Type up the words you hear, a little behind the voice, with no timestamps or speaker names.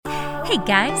Hey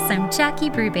guys, I'm Jackie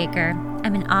Brubaker.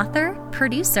 I'm an author,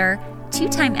 producer,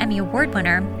 2-time Emmy Award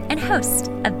winner, and host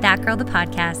of That Girl the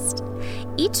Podcast.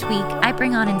 Each week, I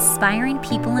bring on inspiring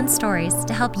people and stories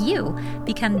to help you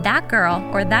become that girl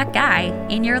or that guy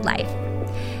in your life.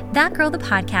 That Girl the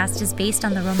Podcast is based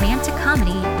on the romantic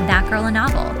comedy That Girl a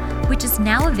Novel, which is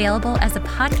now available as a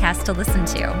podcast to listen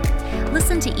to.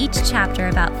 Listen to each chapter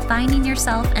about finding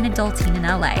yourself and adulting in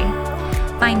LA.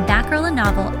 Find That Girl a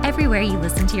Novel everywhere you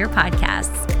listen to your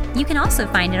podcasts. You can also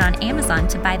find it on Amazon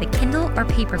to buy the Kindle or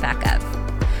paperback of.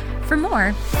 For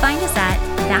more, find us at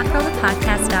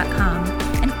thatgirlthepodcast.com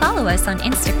and follow us on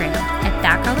Instagram at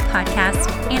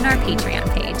thatgirlthepodcast and our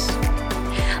Patreon page.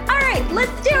 All right,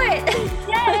 let's do it.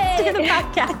 Yay! Let's do the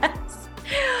podcast.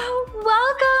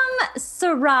 Welcome,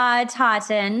 Sarah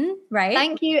Totten, right?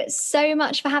 Thank you so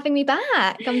much for having me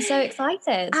back. I'm so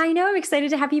excited. I know, I'm excited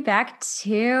to have you back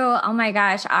too. Oh my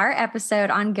gosh, our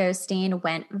episode on ghosting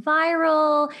went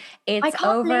viral. I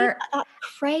can't believe that's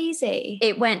crazy.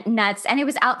 It went nuts and it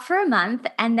was out for a month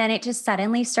and then it just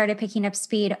suddenly started picking up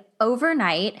speed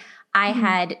overnight. I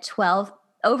had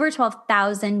over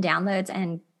 12,000 downloads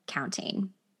and counting.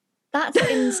 That's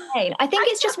insane. I think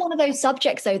it's just one of those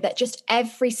subjects, though, that just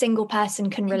every single person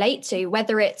can relate to,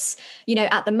 whether it's,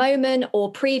 at the moment or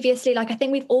previously. Like, I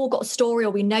think we've all got a story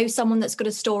or we know someone that's got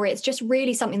a story. It's just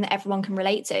really something that everyone can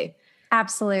relate to.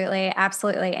 Absolutely.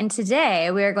 Absolutely. And today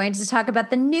we are going to talk about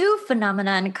the new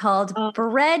phenomenon called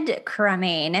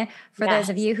breadcrumbing. For those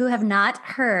of you who have not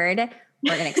heard,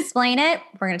 we're going to explain it.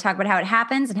 We're going to talk about how it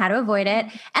happens and how to avoid it.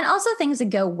 And also things that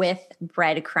go with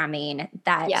breadcrumbing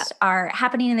that are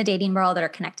happening in the dating world that are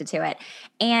connected to it.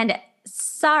 And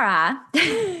Sarah, I'm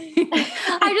just going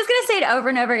to say it over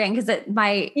and over again because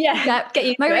my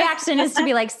reaction is to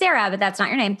be like, Sarah, but that's not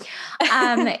your name.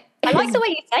 I like the way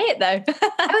you say it though.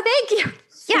 Oh, thank you.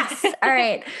 Yes. All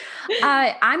right.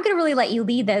 I'm going to really let you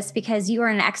lead this because you are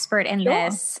an expert in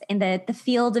this, in the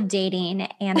field of dating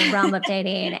and the realm of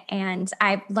dating. And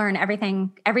I learn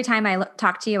everything. Every time I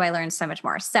talk to you, I learn so much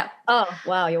more. So, oh,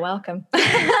 wow. You're welcome.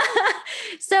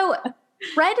 So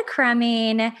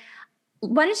breadcrumbing,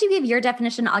 why don't you give your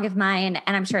definition? I'll give mine.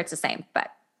 And I'm sure it's the same,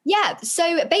 but. Yeah.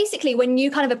 So basically when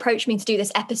you kind of approached me to do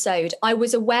this episode, I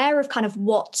was aware of kind of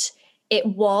what it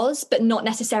was, but not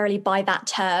necessarily by that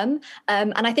term.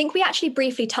 And I think we actually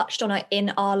briefly touched on it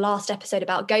in our last episode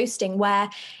about ghosting, where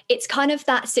it's kind of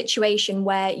that situation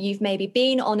where you've maybe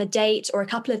been on a date or a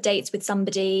couple of dates with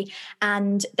somebody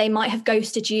and they might have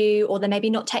ghosted you or they're maybe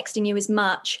not texting you as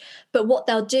much. But what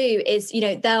they'll do is,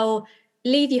 they'll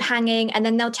leave you hanging and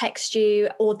then they'll text you,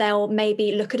 or they'll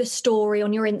maybe look at a story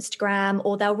on your Instagram,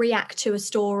 or they'll react to a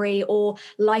story or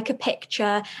like a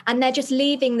picture, and they're just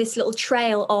leaving this little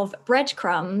trail of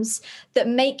breadcrumbs that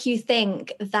make you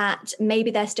think that maybe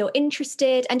they're still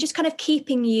interested and just kind of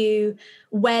keeping you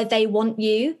where they want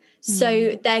you.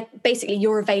 So they're basically,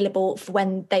 you're available for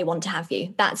when they want to have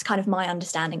you. That's kind of my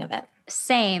understanding of it.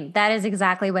 Same. That is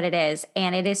exactly what it is.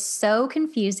 And it is so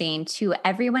confusing to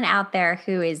everyone out there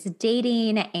who is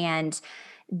dating and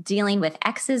dealing with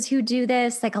exes who do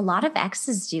this. Like, a lot of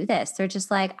exes do this. They're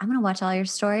just like, I'm going to watch all your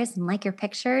stories and like your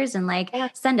pictures and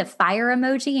send a fire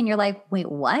emoji. And you're like, wait,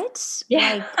 what?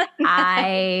 Yeah. Like,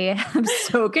 I am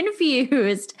so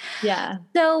confused. Yeah.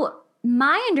 So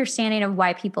my understanding of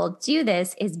why people do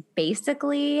this is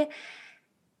basically,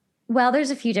 well, there's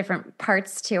a few different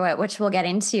parts to it, which we'll get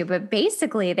into, but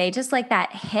basically they just like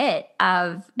that hit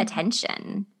of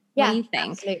attention. Yeah, what do you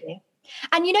think? Absolutely.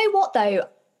 And you know what, though?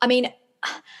 I mean,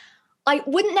 I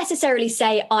wouldn't necessarily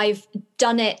say I've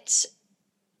done it,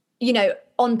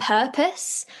 on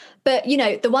purpose. But,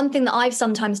 the one thing that I've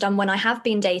sometimes done when I have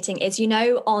been dating is,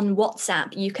 on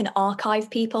WhatsApp, you can archive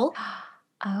people.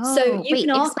 Oh, so you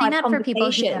can explain that for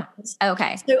people who don't.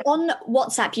 Okay. So on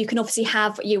WhatsApp, you can obviously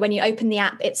have when you open the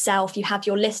app itself, you have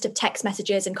your list of text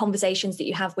messages and conversations that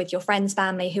you have with your friends,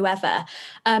 family, whoever.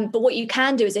 But what you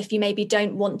can do is if you maybe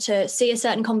don't want to see a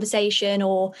certain conversation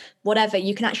or whatever,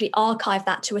 you can actually archive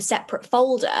that to a separate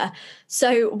folder.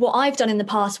 So what I've done in the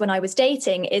past when I was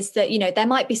dating is that, there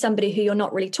might be somebody who you're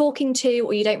not really talking to,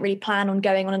 or you don't really plan on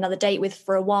going on another date with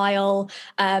for a while,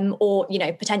 or,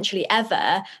 potentially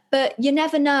ever, but you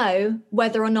never know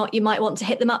whether or not you might want to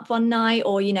hit them up one night,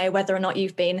 or, whether or not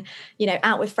you've been,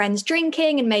 out with friends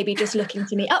drinking and maybe just looking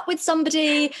to meet up with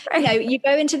somebody. Right. You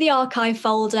go into the archive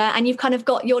folder and you've kind of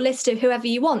got your list of whoever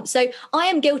you want. So I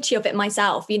am guilty of it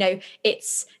myself.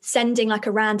 It's sending like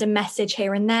a random message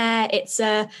here and there. It's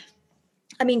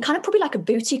I mean, kind of probably like a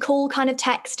booty call kind of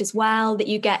text as well that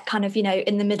you get kind of,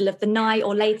 in the middle of the night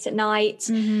or late at night.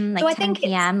 Like So I 10 think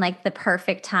p.m., like the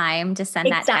perfect time to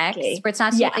send that text where it's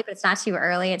not too late, but it's not too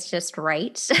early. It's just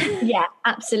right. Yeah,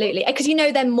 absolutely. Because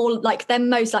they're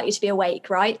most likely to be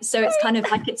awake, right? So it's kind of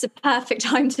like it's a perfect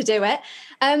time to do it.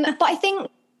 But I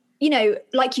think,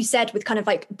 like you said, with kind of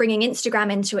like bringing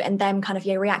Instagram into it and them kind of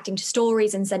reacting to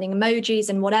stories and sending emojis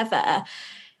and whatever,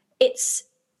 it's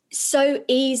so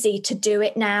easy to do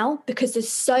it now because there's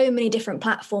so many different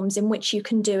platforms in which you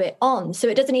can do it on. So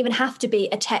it doesn't even have to be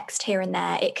a text here and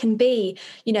there. It can be,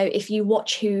 if you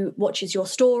watch who watches your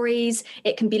stories,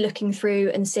 it can be looking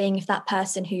through and seeing if that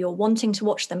person who you're wanting to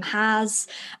watch them has,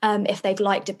 if they've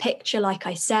liked a picture, like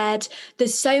I said.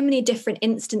 There's so many different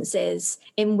instances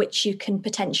in which you can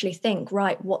potentially think,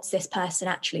 right, what's this person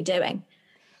actually doing?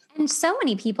 And so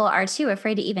many people are too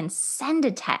afraid to even send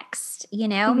a text,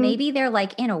 maybe they're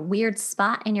like in a weird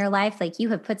spot in your life. Like you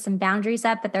have put some boundaries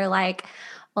up, but they're like,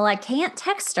 well, I can't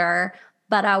text her,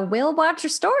 but I will watch her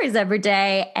stories every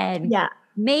day and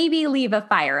maybe leave a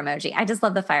fire emoji. I just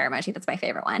love the fire emoji. That's my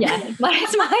favorite one. Yeah, it's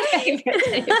my favorite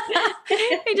too.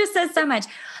 It just says so much.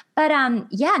 But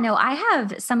I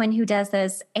have someone who does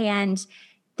this, and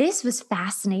this was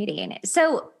fascinating.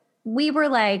 So we were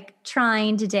like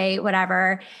trying to date,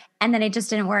 whatever, and then it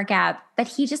just didn't work out. But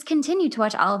he just continued to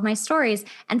watch all of my stories.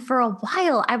 And for a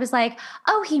while, I was like,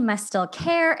 oh, he must still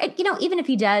care. And, even if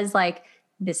he does, like,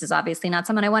 this is obviously not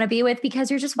someone I want to be with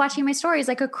because you're just watching my stories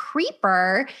like a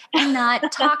creeper and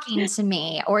not talking to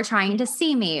me or trying to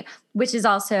see me, which is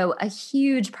also a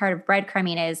huge part of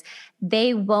breadcrumbing is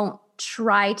they won't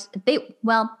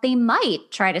they might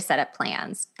try to set up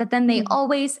plans, but then they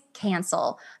always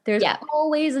cancel. There's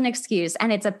always an excuse,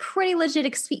 and it's a pretty legit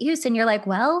excuse. And you're like,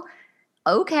 well,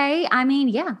 okay. I mean,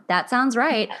 yeah, that sounds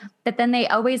right. Yeah. But then they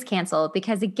always cancel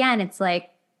because again, it's like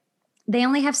they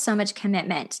only have so much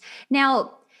commitment.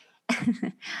 Now,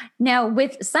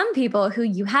 with some people who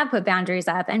you have put boundaries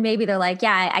up and maybe they're like,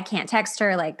 yeah, I can't text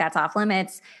her. Like that's off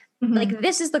limits. Like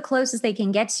this is the closest they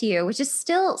can get to you, which is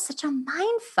still such a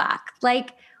mind fuck.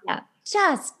 Like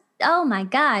just, oh my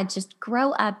God, just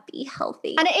grow up, be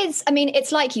healthy. And it is, I mean,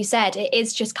 it's like you said, it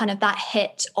is just kind of that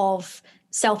hit of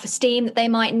self-esteem that they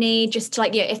might need just to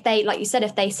if they, like you said,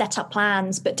 if they set up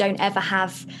plans, but don't ever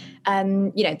have,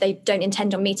 they don't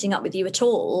intend on meeting up with you at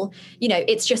all,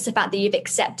 it's just the fact that you've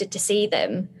accepted to see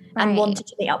them. Right. And wanted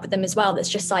to meet up with them as well. That's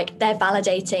just like they're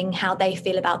validating how they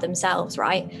feel about themselves,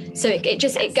 right? So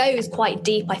it goes quite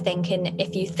deep, I think. And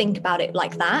if you think about it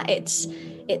like that, it's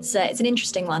an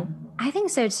interesting one. I think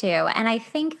so too, and I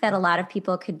think that a lot of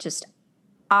people could just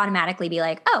automatically be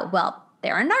like, "Oh, well,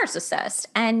 they're a narcissist,"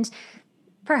 and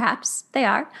perhaps they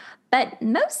are, but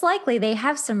most likely they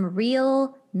have some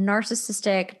real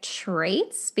narcissistic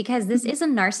traits because this is a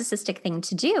narcissistic thing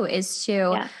to do. Is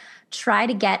to try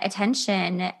to get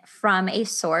attention from a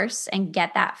source and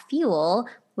get that fuel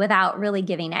without really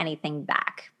giving anything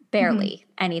back, barely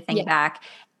anything back.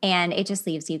 And it just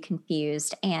leaves you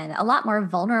confused and a lot more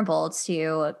vulnerable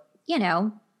to,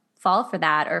 fall for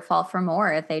that or fall for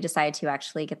more if they decide to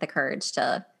actually get the courage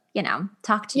to,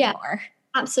 talk to you more.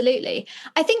 Absolutely.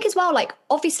 I think as well, like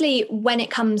obviously when it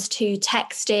comes to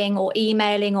texting or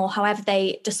emailing or however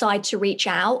they decide to reach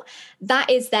out, that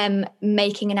is them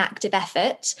making an active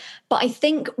effort. But I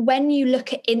think when you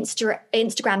look at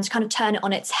Instagram to kind of turn it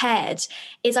on its head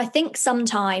is I think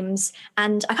sometimes,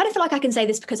 and I kind of feel like I can say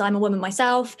this because I'm a woman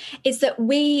myself, is that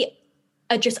we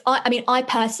are just, I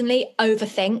personally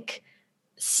overthink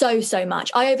so much.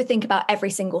 I overthink about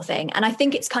every single thing. And I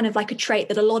think it's kind of like a trait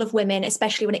that a lot of women,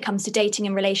 especially when it comes to dating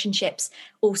and relationships,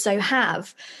 also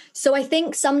have. So I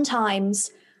think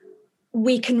sometimes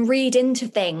we can read into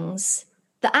things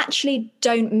that actually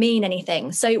don't mean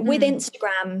anything. So with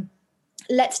Instagram,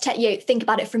 let's think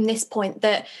about it from this point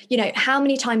that, how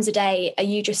many times a day are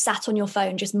you just sat on your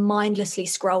phone, just mindlessly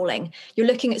scrolling? You're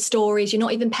looking at stories. You're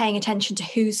not even paying attention to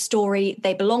whose story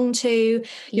they belong to.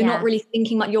 You're not really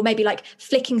thinking much. You're maybe like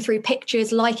flicking through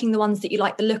pictures, liking the ones that you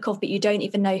like the look of, but you don't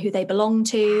even know who they belong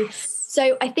to. Yes.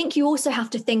 So I think you also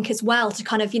have to think as well to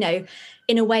kind of,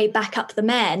 in a way back up the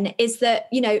men is that,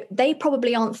 they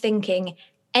probably aren't thinking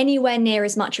anywhere near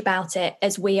as much about it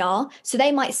as we are. So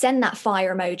they might send that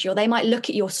fire emoji or they might look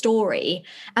at your story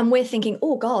and we're thinking,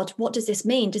 oh God, what does this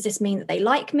mean? Does this mean that they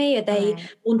like me? Are they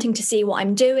wanting to see what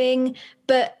I'm doing?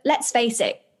 But let's face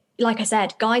it, like I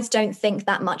said, guys don't think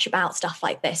that much about stuff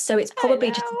like this. So it's probably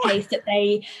just the case that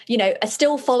they, are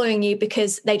still following you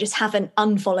because they just haven't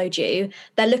unfollowed you.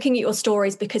 They're looking at your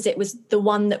stories because it was the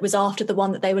one that was after the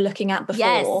one that they were looking at before.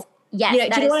 Yes. Yes,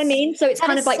 Do you know what I mean? So it's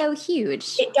kind of like so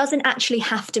huge. It doesn't actually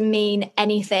have to mean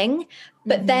anything.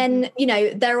 But then,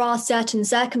 there are certain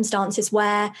circumstances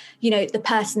where, the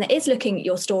person that is looking at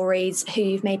your stories, who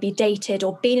you've maybe dated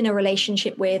or been in a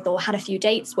relationship with or had a few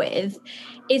dates with,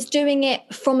 is doing it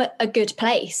from a good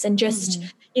place and just,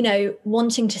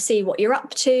 wanting to see what you're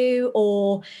up to,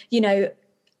 or,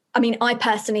 I mean, I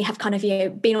personally have kind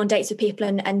of, been on dates with people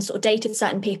and sort of dated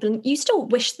certain people, and you still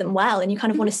wish them well and you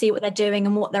kind of want to see what they're doing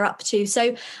and what they're up to.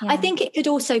 So I think it could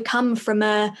also come from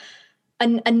a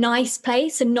nice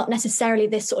place and not necessarily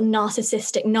this sort of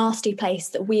narcissistic, nasty place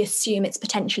that we assume it's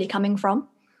potentially coming from.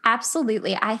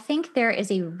 Absolutely. I think there is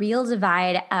a real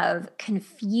divide of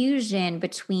confusion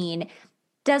between,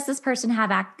 does this person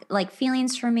have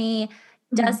feelings for me?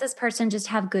 Does this person just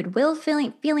have goodwill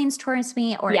feelings towards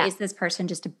me? Or is this person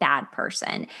just a bad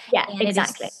person? Yeah, and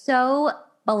exactly. It is so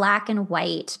black and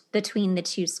white between the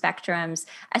two spectrums,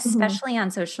 especially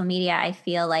on social media. I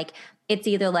feel like it's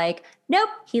either like, nope,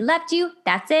 he left you.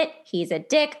 That's it. He's a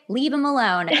dick. Leave him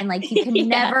alone. And like, you can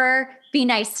never be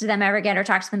nice to them ever again or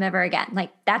talk to them ever again.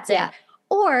 Like, that's it.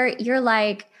 Or you're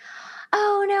like,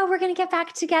 oh no, we're going to get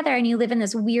back together. And you live in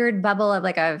this weird bubble of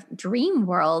like a dream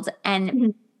world.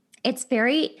 And it's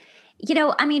very,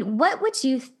 I mean, what would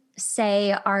you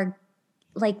say are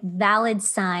like valid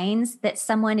signs that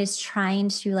someone is trying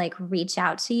to like reach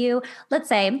out to you? Let's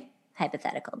say,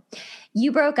 hypothetical,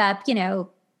 you broke up,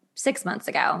 6 months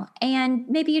ago, and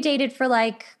maybe you dated for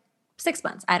like 6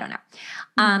 months. I don't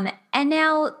know. And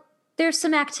now there's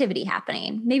some activity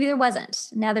happening. Maybe there wasn't.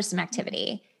 Now there's some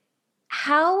activity.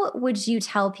 How would you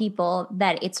tell people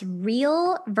that it's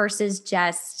real versus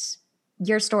just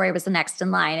your story was the next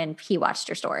in line and he watched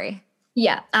your story?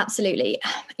 Yeah, absolutely.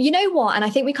 You know what? And I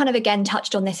think we kind of again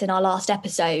touched on this in our last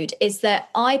episode, is that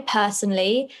I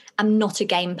personally am not a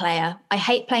game player. I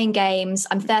hate playing games.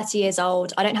 I'm 30 years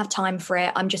old. I don't have time for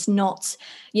it. I'm just not,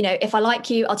 if I like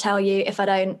you, I'll tell you. If I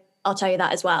don't, I'll tell you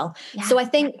that as well. Yeah. So I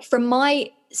think from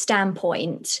my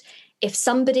standpoint, if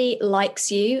somebody likes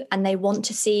you and they want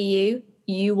to see you,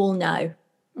 you will know.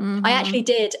 I actually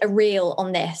did a reel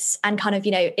on this and kind of,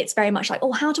 it's very much like,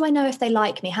 oh, how do I know if they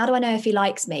like me? How do I know if he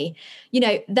likes me?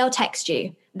 They'll text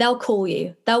you, they'll call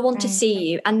you, they'll want to see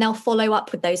you, and they'll follow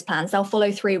up with those plans. They'll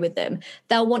follow through with them.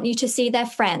 They'll want you to see their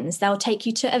friends. They'll take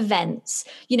you to events.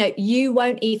 You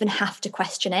won't even have to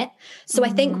question it. So I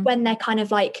think when they're kind of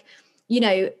like,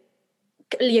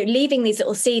 leaving these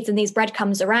little seeds and these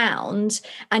breadcrumbs around,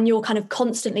 and you're kind of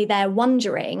constantly there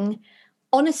wondering,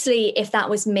 honestly, if that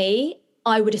was me,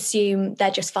 I would assume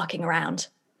they're just fucking around.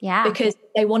 Yeah. Because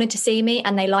if they wanted to see me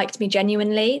and they liked me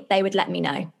genuinely, they would let me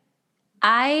know.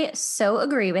 I so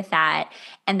agree with that.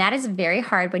 And that is very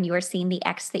hard when you are seeing the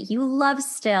ex that you love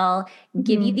still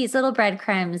give you these little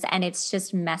breadcrumbs and it's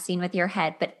just messing with your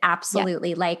head. But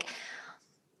absolutely, like,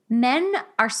 men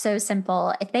are so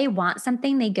simple. If they want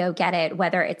something, they go get it,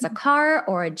 whether it's a car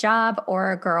or a job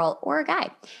or a girl or a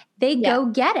guy. They go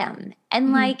get him.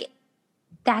 And like,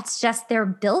 that's just, they're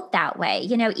built that way.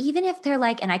 Even if they're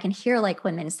like, and I can hear like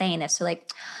women saying this, so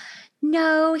like,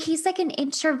 no, he's like an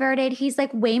introverted. He's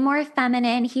like way more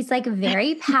feminine. He's like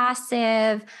very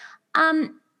passive.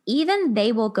 Even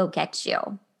they will go get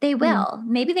you. They will.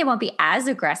 Maybe they won't be as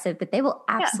aggressive, but they will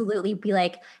absolutely be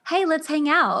like, hey, let's hang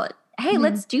out. Hey,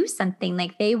 let's do something.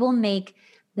 Like, they will make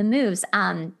the moves.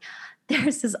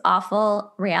 There's this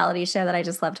awful reality show that I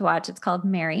just love to watch. It's called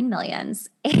Marrying Millions.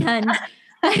 And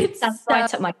that's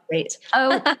right up my street.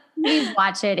 Please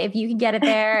watch it. If you can get it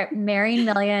there, Marrying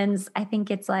Millions. I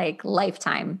think it's like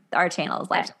Lifetime. Our channel is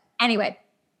Lifetime. Anyway,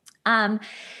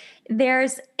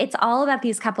 it's all about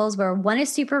these couples where one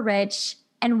is super rich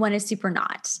and one is super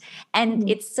not. And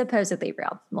it's supposedly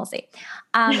real. We'll see.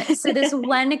 So this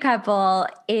one couple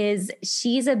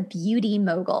she's a beauty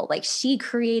mogul. Like, she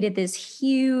created this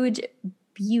huge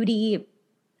beauty,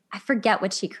 I forget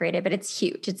what she created, but it's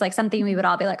huge. It's like something we would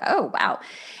all be like, oh, wow.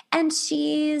 And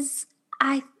she's,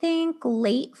 I think,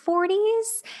 late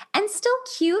 40s and still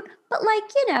cute, but like,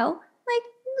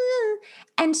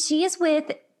 and she is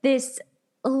with this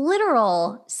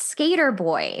literal skater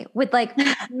boy with like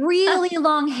really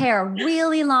long hair,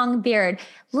 really long beard,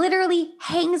 literally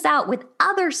hangs out with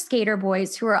other skater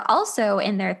boys who are also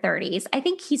in their 30s. I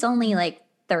think he's only like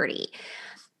 30.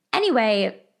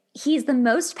 Anyway, he's the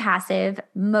most passive,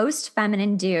 most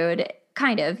feminine dude,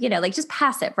 kind of, like just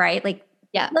passive, right? Like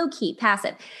low key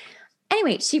passive.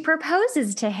 Anyway, she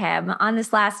proposes to him on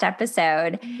this last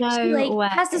episode. She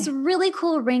has this really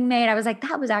cool ring made. I was like,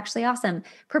 that was actually awesome.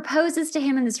 Proposes to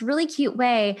him in this really cute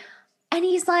way. And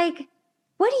he's like,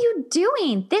 what are you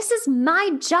doing? This is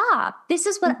my job. This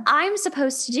is what I'm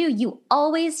supposed to do. You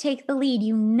always take the lead.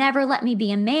 You never let me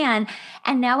be a man.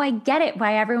 And now I get it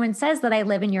why everyone says that I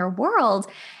live in your world.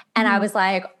 And I was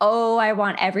like, oh, I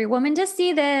want every woman to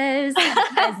see this.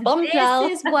 This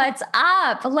is what's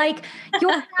up. Like,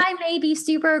 your guy may be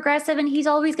super aggressive and he's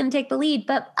always going to take the lead.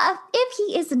 But if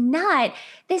he is not,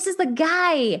 this is the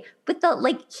guy with the,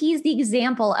 like, he's the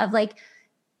example of like,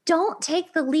 don't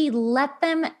take the lead. Let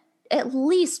them at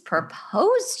least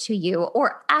propose to you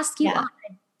or ask you on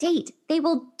a date. They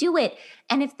will do it.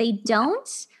 And if they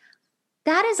don't,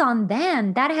 that is on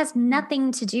them. That has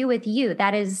nothing to do with you.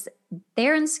 That is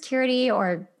their insecurity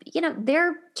or,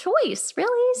 their choice,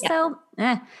 really. Yeah. So,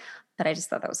 but I just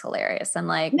thought that was hilarious. And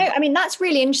like, no, I mean, that's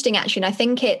really interesting, actually. And I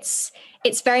think it's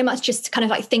very much just kind of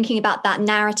like thinking about that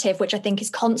narrative, which I think is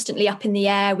constantly up in the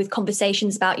air with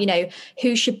conversations about,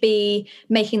 who should be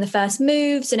making the first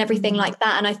moves and everything like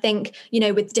that. And I think,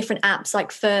 with different apps,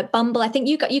 like for Bumble, I think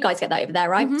you guys get that over there,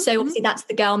 right? So obviously that's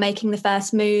the girl making the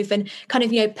first move and kind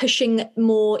of, pushing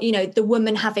more, the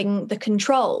woman having the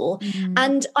control.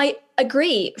 And I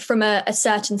agree from a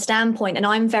certain standpoint. And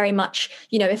I'm very much,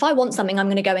 if I want something, I'm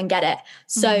going to go and get it.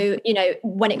 So,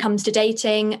 when it comes to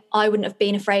dating, I wouldn't have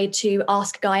been afraid to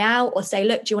ask a guy out or say,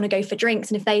 look, do you want to go for drinks?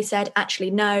 And if they said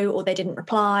actually no, or they didn't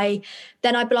reply,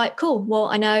 then I'd be like, cool, well,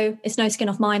 I know it's no skin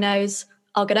off my nose.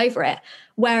 I'll get over it.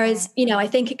 Whereas, I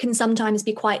think it can sometimes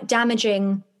be quite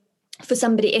damaging for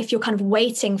somebody if you're kind of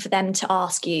waiting for them to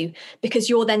ask you, because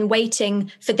you're then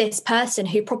waiting for this person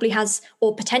who probably has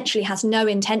or potentially has no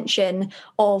intention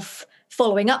of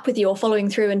following up with you or following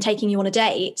through and taking you on a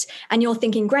date. And you're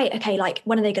thinking, great, okay, like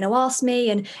when are they going to ask me?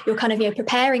 And you're kind of,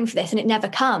 preparing for this and it never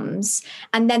comes.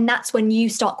 And then that's when you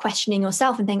start questioning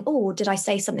yourself and think, oh, did I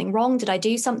say something wrong? Did I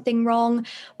do something wrong?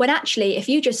 When actually, if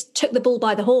you just took the bull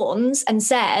by the horns and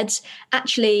said,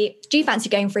 actually, do you fancy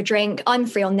going for a drink? I'm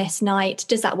free on this night.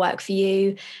 Does that work for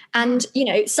you? And,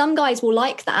 some guys will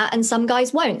like that and some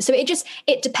guys won't. So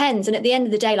it depends. And at the end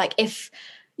of the day, like if,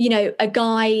 a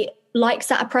guy likes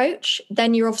that approach,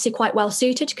 then you're obviously quite well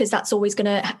suited, because that's going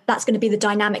to be the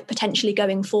dynamic potentially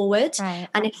going forward. Right.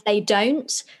 And if they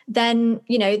don't, then,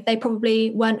 they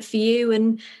probably weren't for you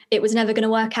and it was never going to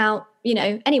work out,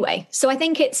 anyway. So I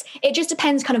think it just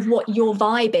depends kind of what your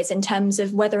vibe is in terms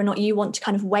of whether or not you want to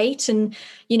kind of wait and,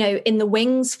 in the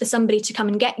wings for somebody to come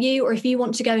and get you, or if you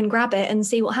want to go and grab it and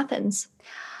see what happens.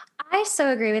 I so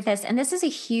agree with this. And this is a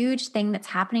huge thing that's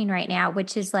happening right now,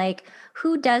 which is like,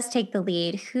 who does take the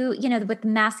lead, who, with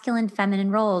masculine,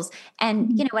 feminine roles.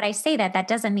 And, when I say that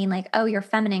doesn't mean like, oh, you're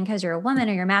feminine because you're a woman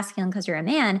or you're masculine because you're a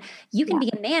man. You can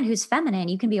be a man who's feminine.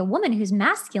 You can be a woman who's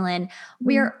masculine.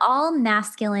 We're all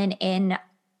masculine in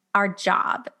our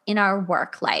job, in our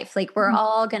work life. Like we're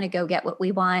all going to go get what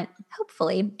we want,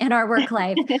 hopefully, in our work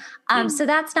life. So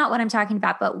that's not what I'm talking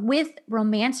about. But with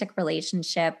romantic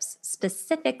relationships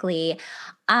specifically,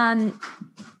 it's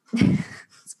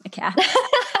my cat.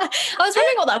 I was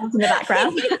wondering what that was in the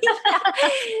background.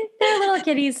 They're little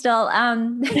kitties still.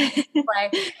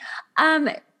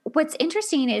 What's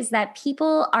interesting is that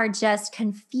people are just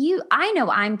confused. I know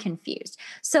I'm confused.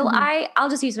 So I'll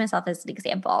just use myself as an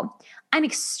example. I'm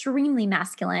extremely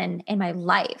masculine in my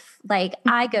life. Like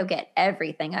I go get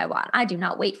everything I want. I do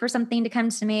not wait for something to come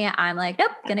to me. I'm like,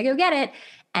 nope, gonna go get it.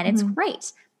 And it's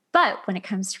great. But when it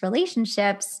comes to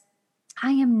relationships,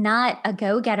 I am not a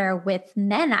go-getter with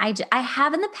men. I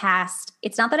have in the past.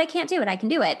 It's not that I can't do it. I can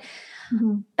do it.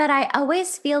 But I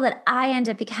always feel that I end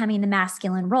up becoming the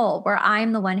masculine role where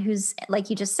I'm the one who's, like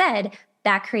you just said,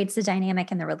 that creates the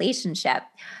dynamic in the relationship.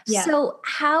 Yeah. So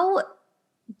how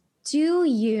do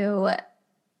you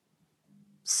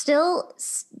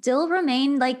still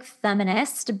remain like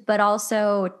feminist, but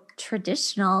also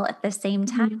traditional at the same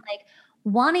time? Like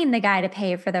wanting the guy to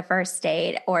pay for the first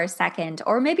date or second,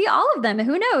 or maybe all of them,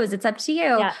 who knows? It's up to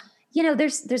you. Yeah.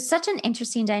 There's such an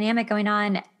interesting dynamic going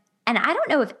on. And I don't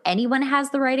know if anyone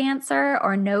has the right answer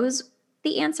or knows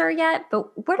the answer yet,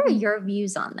 but what are your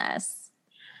views on this?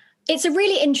 It's a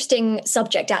really interesting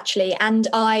subject, actually. And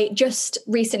I just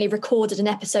recently recorded an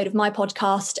episode of my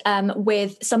podcast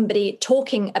with somebody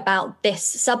talking about this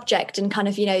subject and kind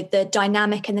of, the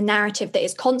dynamic and the narrative that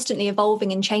is constantly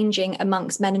evolving and changing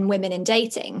amongst men and women in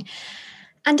dating.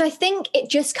 And I think it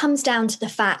just comes down to the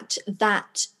fact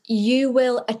that you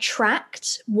will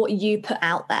attract what you put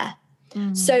out there.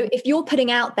 So if you're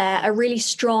putting out there a really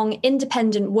strong,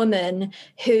 independent woman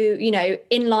who,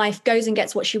 in life goes and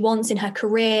gets what she wants in her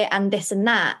career and this and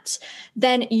that,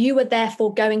 then you are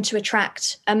therefore going to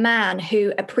attract a man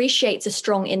who appreciates a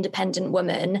strong, independent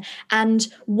woman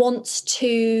and wants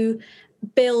to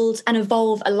build and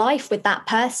evolve a life with that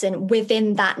person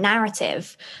within that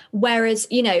narrative. Whereas,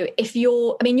 if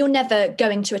you're never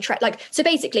going to attract, like, so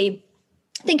basically,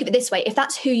 think of it this way. If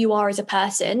that's who you are as a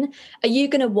person, are you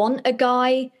going to want a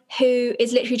guy who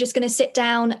is literally just going to sit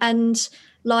down and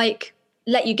like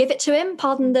let you give it to him?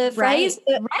 Pardon the phrase.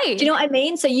 Right. Do you know what I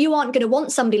mean? So you aren't going to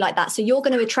want somebody like that. So you're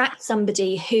going to attract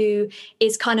somebody who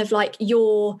is kind of like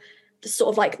your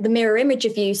sort of like the mirror image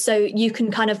of you, so you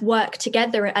can kind of work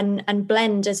together and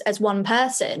blend as one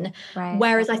person. Right.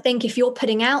 Whereas I think if you're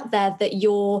putting out there that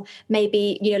you're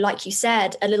maybe, like you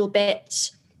said, a little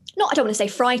bit, I don't want to say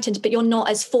frightened, but you're not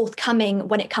as forthcoming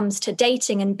when it comes to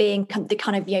dating and being the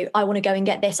kind of, I want to go and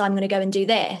get this, I'm going to go and do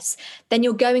this, then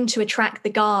you're going to attract the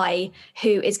guy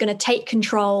who is going to take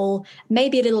control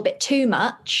maybe a little bit too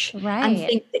much, and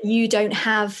think that you don't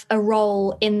have a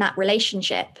role in that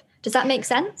relationship. Does that make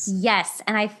sense? Yes.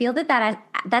 And I feel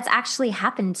that's actually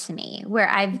happened to me, where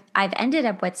I've ended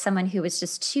up with someone who was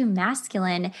just too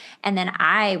masculine. And then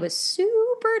I was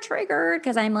super triggered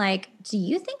because I'm like, do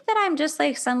you think that I'm just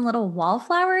like some little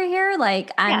wallflower here? Like,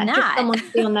 I'm not. Just someone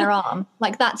to be on their arm.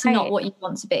 Like, that's not what you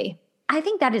want to be. I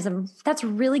think that's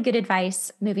really good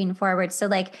advice moving forward. So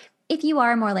like, if you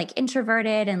are more like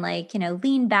introverted and like,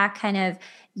 lean back kind of,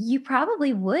 you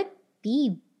probably would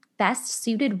be best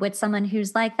suited with someone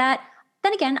who's like that.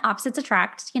 Then again, opposites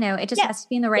attract, it just has to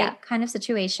be in the right kind of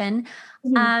situation.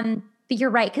 But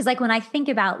you're right. Cause like when I think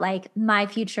about like my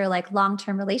future, like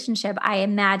long-term relationship, I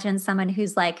imagine someone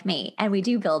who's like me and we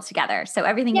do build together. So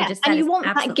everything you just said, and you want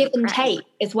that give and take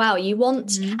as well. You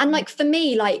want, and like for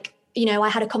me, like, I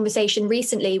had a conversation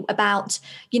recently about,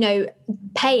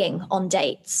 paying on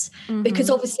dates, because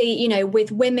obviously,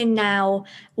 with women now,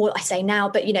 well, I say now,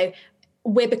 but,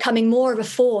 we're becoming more of a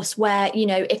force where,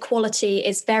 equality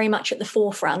is very much at the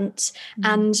forefront,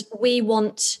 and we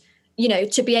want,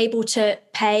 to be able to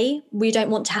pay. We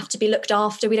don't want to have to be looked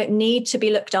after. We don't need to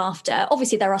be looked after.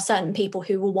 Obviously, there are certain people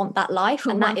who will want that life.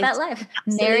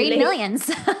 Married millions.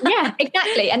 Yeah,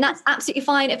 exactly. And that's absolutely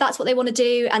fine. If that's what they want to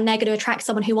do and they're going to attract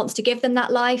someone who wants to give them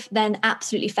that life, then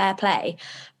absolutely fair play.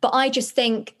 But I just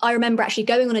think, I remember actually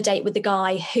going on a date with the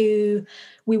guy who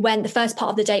the first part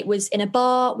of the date was in a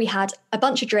bar. We had a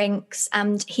bunch of drinks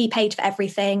and he paid for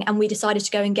everything. And we decided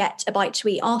to go and get a bite to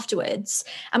eat afterwards.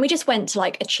 And we just went to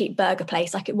like a cheap burger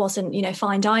place. Like, it wasn't,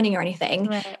 fine dining or anything.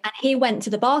 Right. And he went to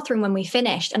the bathroom when we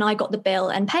finished and I got the bill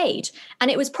and paid.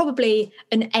 And it was probably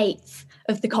an eighth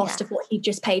of the cost of what he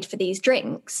just paid for these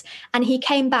drinks. And he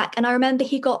came back and I remember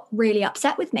he got really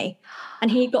upset with me.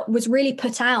 And he was really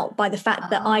put out by the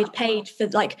fact that I'd paid for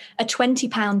like a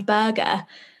 £20 burger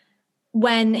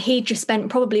when he'd just spent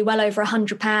probably well over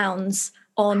 £100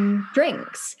 on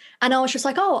drinks. And I was just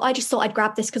like, I just thought I'd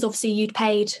grab this because obviously you'd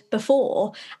paid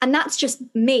before. And that's just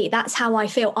me. That's how I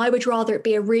feel. I would rather it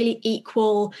be a really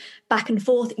equal back and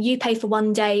forth. You pay for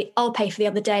one day, I'll pay for the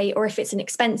other day. Or if it's an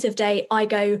expensive day,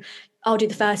 I'll do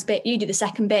the first bit, you do the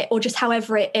second bit, or just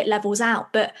however it levels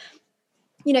out. But,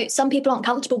 some people aren't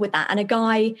comfortable with that. And a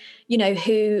guy,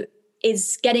 who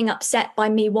is getting upset by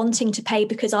me wanting to pay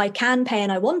because I can pay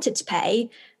and I wanted to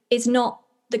pay is not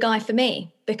the guy for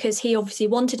me, because he obviously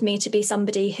wanted me to be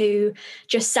somebody who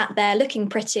just sat there looking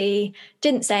pretty,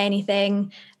 didn't say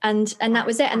anything, and that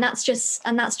was it. And that's just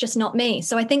not me.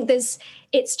 So I think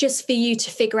it's just for you to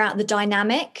figure out the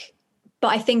dynamic, but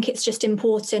I think it's just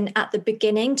important at the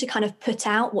beginning to kind of put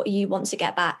out what you want to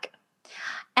get back.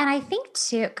 And I think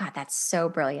too, God, that's so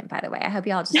brilliant, by the way. I hope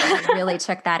y'all just really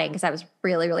took that in because that was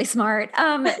really, really smart.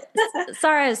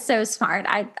 Sarah is so smart.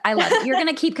 I love it. You're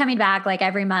going to keep coming back like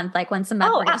every month, like once a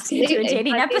month. We're going to do a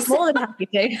dating episode. More than happy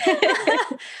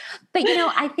to. But,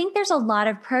 I think there's a lot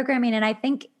of programming, and I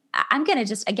think I'm going to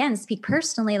just, again, speak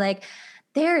personally, like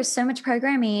there is so much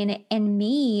programming in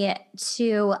me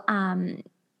to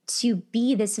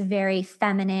be this very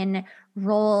feminine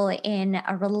role in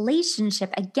a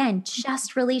relationship. Again,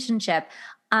 just relationship.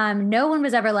 No one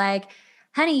was ever like,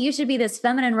 honey, you should be this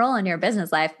feminine role in your business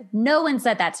life. No one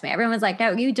said that to me. Everyone was like,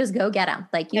 no, you just go get them.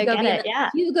 Like you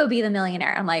go be the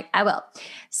millionaire. I'm like, I will.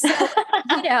 So,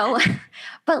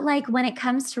 but like when it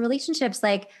comes to relationships,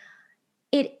 like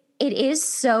it is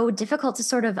so difficult to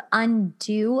sort of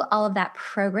undo all of that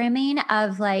programming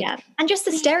of like, and just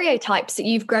the stereotypes that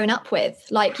you've grown up with.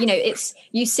 Like,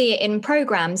 you see it in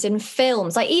programs, in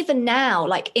films, like even now,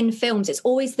 like in films, it's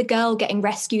always the girl getting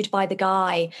rescued by the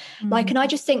guy. Like, and I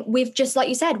just think we've just, like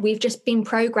you said, we've just been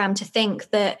programmed to think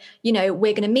that,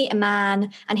 we're going to meet a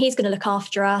man and he's going to look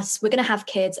after us. We're going to have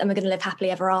kids and we're going to live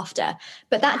happily ever after.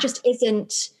 But that just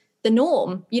isn't the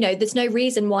norm. There's no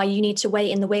reason why you need to wait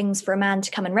in the wings for a man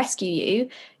to come and rescue you.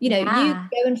 You go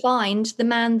and find the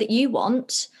man that you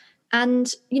want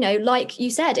And, like you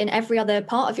said, in every other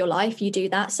part of your life, you do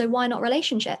that. So why not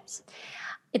relationships?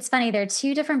 It's funny. There are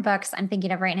two different books I'm thinking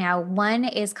of right now. One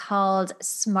is called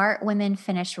Smart Women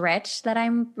Finish Rich that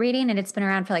I'm reading, and it's been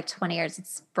around for like 20 years.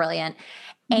 It's brilliant.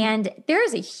 And there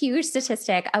is a huge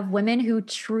statistic of women who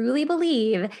truly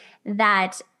believe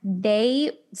that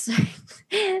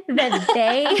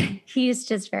he's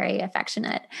just very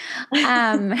affectionate.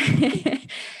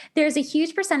 There's a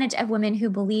huge percentage of women who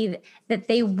believe that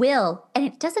they will, and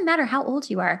it doesn't matter how old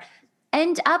you are,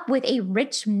 end up with a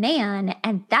rich man,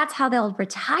 and that's how they'll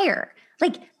retire.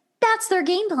 Like, that's their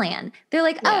game plan. They're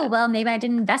like, oh, well, maybe I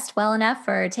didn't invest well enough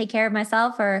or take care of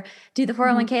myself or do the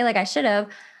 401k like I should have.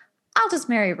 I'll just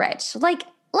marry rich. Like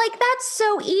that's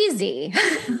so easy.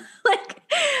 Like,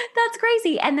 that's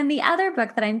crazy. And then the other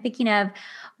book that I'm thinking of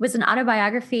was an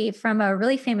autobiography from a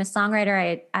really famous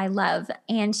songwriter I love.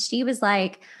 And she was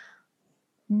like,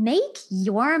 make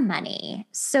your money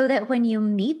so that when you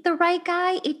meet the right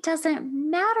guy, it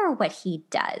doesn't matter what he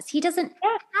does. He doesn't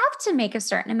have to make a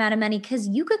certain amount of money because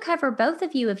you could cover both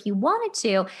of you if you wanted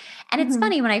to. And it's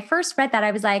funny, when I first read that,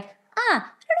 I was like, I don't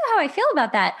know how I feel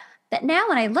about that. But now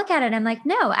when I look at it, I'm like,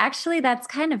 no, actually, that's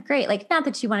kind of great. Like, not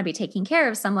that you want to be taking care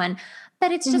of someone,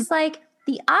 but it's just like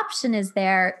the option is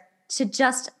there to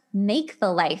just make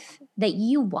the life that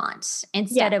you want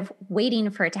instead of waiting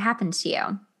for it to happen to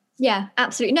you. Yeah,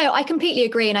 absolutely. No, I completely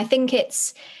agree. And I think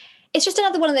it's just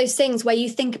another one of those things where you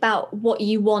think about what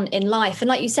you want in life. And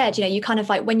like you said, you kind of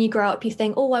like when you grow up, you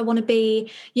think, oh, I want to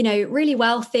be, really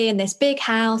wealthy in this big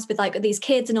house with like these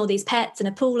kids and all these pets and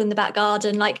a pool in the back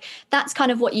garden. Like, that's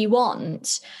kind of what you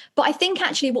want. But I think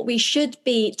actually what we should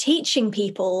be teaching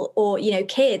people or,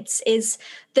 kids is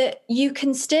that you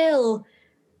can still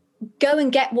go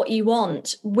and get what you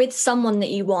want with someone that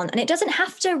you want. And it doesn't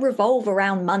have to revolve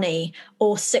around money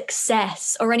or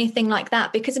success or anything like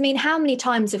that. Because I mean, how many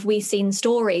times have we seen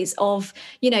stories of,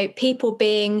 people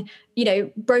being,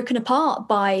 broken apart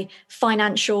by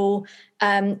financial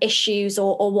issues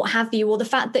or what have you, or the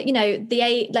fact that,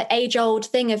 the age old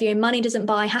thing of, money doesn't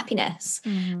buy happiness.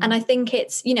 And I think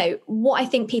it's, what I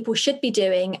think people should be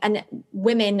doing, and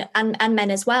women and men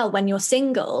as well, when you're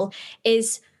single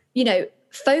is,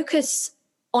 focus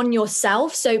on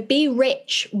yourself. So be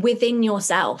rich within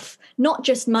yourself, not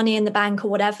just money in the bank or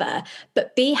whatever,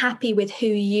 but be happy with who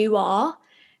you are.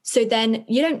 So then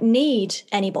you don't need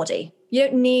anybody. You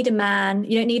don't need a man.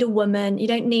 You don't need a woman. You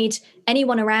don't need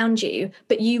anyone around you,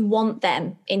 but you want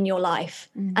them in your life.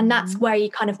 And that's where you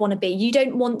kind of want to be. You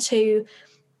don't want to,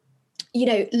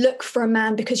 look for a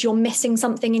man because you're missing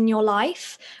something in your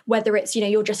life, whether it's,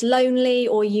 you're just lonely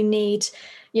or you need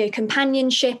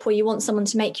companionship or you want someone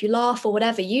to make you laugh or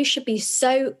whatever. You should be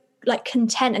so like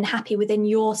content and happy within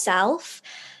yourself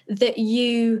that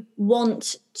you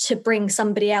want to bring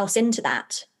somebody else into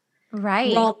that.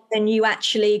 Right. Rather than you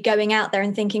actually going out there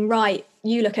and thinking, right,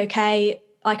 you look okay.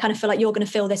 I kind of feel like you're going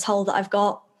to fill this hole that I've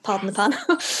got. Pardon the pun.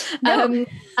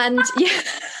 And yeah,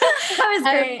 that was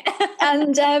great.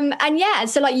 And yeah,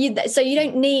 so you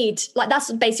don't need, like,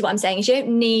 that's basically what I'm saying is you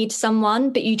don't need someone,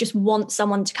 but you just want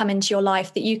someone to come into your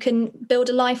life that you can build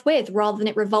a life with, rather than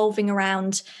it revolving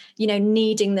around,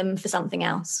 needing them for something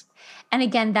else. And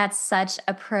again, that's such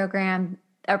a programmed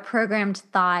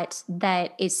thought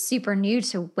that is super new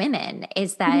to women,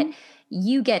 is that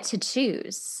you get to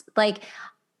choose. Like,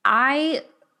 I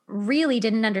really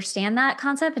didn't understand that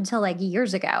concept until like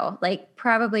years ago, like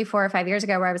probably 4 or 5 years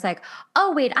ago, where I was like,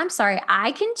 oh, wait, I'm sorry.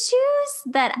 I can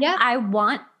choose that I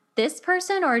want this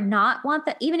person or not want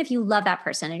that. Even if you love that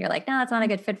person and you're like, no, that's not a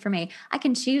good fit for me, I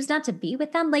can choose not to be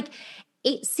with them. Like,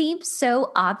 it seems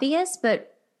so obvious,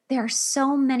 but there are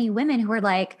so many women who are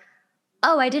like,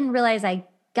 oh, I didn't realize I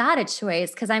got a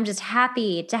choice because I'm just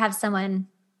happy to have someone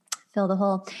fill the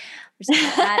hole.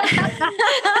 Like that.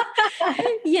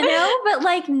 But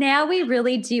like now we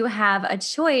really do have a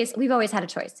choice. We've always had a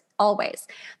choice, always.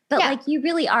 But like you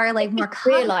really are like more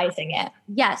realizing it.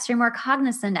 Yes, you're more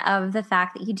cognizant of the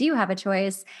fact that you do have a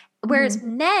choice. Whereas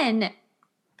men,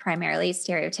 primarily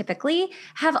stereotypically,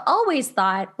 have always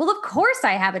thought, well, of course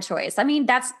I have a choice. I mean,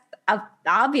 that's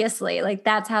obviously like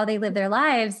that's how they live their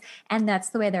lives. And that's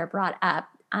the way they're brought up.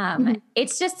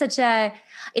 It's just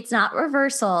it's not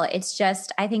reversal. It's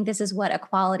just, I think this is what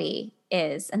equality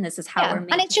is. And this is how we're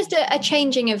making. And it's just a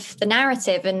changing of the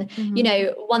narrative. And,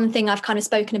 one thing I've kind of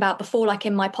spoken about before, like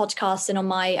in my podcast and on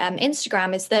my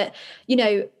Instagram, is that,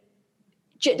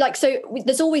 so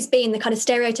there's always been the kind of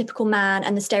stereotypical man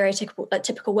and the stereotypical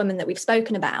typical woman that we've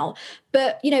spoken about.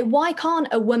 But, why can't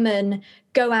a woman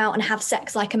go out and have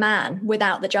sex like a man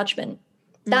without the judgment?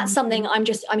 That's something I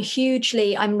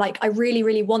really,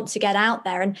 really want to get out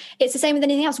there. And it's the same with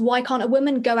anything else. Why can't a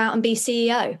woman go out and be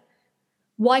CEO?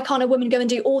 Why can't a woman go and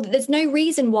do all that? There's no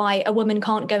reason why a woman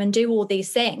can't go and do all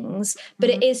these things, but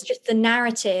it is just the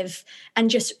narrative and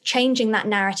just changing that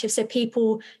narrative so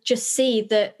people just see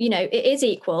that, it is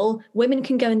equal. Women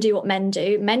can go and do what men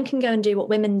do. Men can go and do what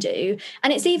women do.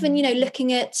 And it's even,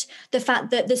 looking at the fact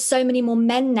that there's so many more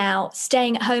men now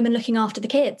staying at home and looking after the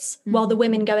kids while the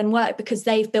women go and work because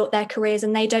they've built their careers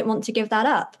and they don't want to give that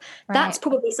up. Right. That's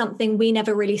probably something we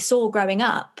never really saw growing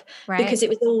up because it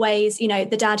was always,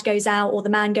 the dad goes out or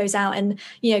the man goes out and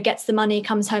gets the money,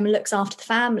 comes home and looks after the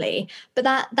family, but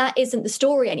that isn't the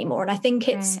story anymore. And I think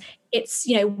it's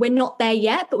we're not there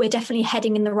yet, but we're definitely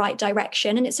heading in the right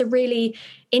direction, and it's a really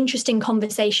interesting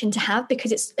conversation to have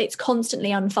because it's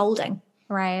constantly unfolding.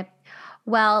 Right.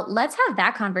 Well, let's have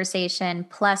that conversation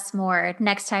plus more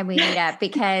next time we meet up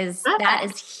because that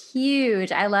is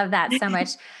huge. I love that so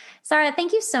much. Sarah,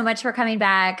 thank you so much for coming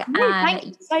back. Thank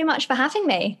you so much for having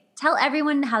me. Tell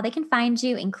everyone how they can find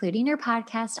you, including your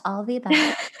podcast, all of the above.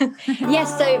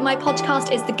 Yes, so my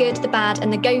podcast is The Good, The Bad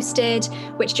and The Ghosted,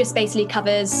 which just basically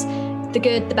covers the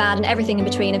good, the bad and everything in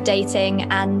between of dating.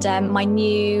 And my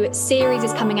new series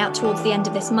is coming out towards the end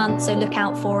of this month, so look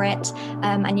out for it.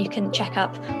 And you can check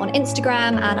up on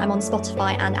Instagram, and I'm on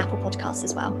Spotify and Apple Podcasts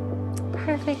as well.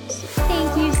 Perfect.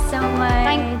 Thank you so much.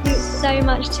 Thank you so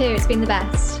much too. It's been the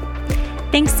best.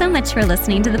 Thanks so much for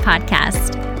listening to the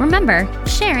podcast. Remember,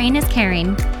 sharing is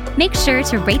caring. Make sure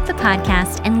to rate the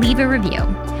podcast and leave a review.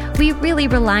 We really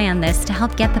rely on this to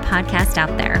help get the podcast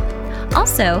out there.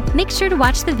 Also, make sure to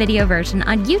watch the video version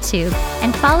on YouTube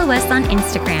and follow us on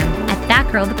Instagram at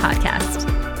That Girl the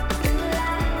Podcast.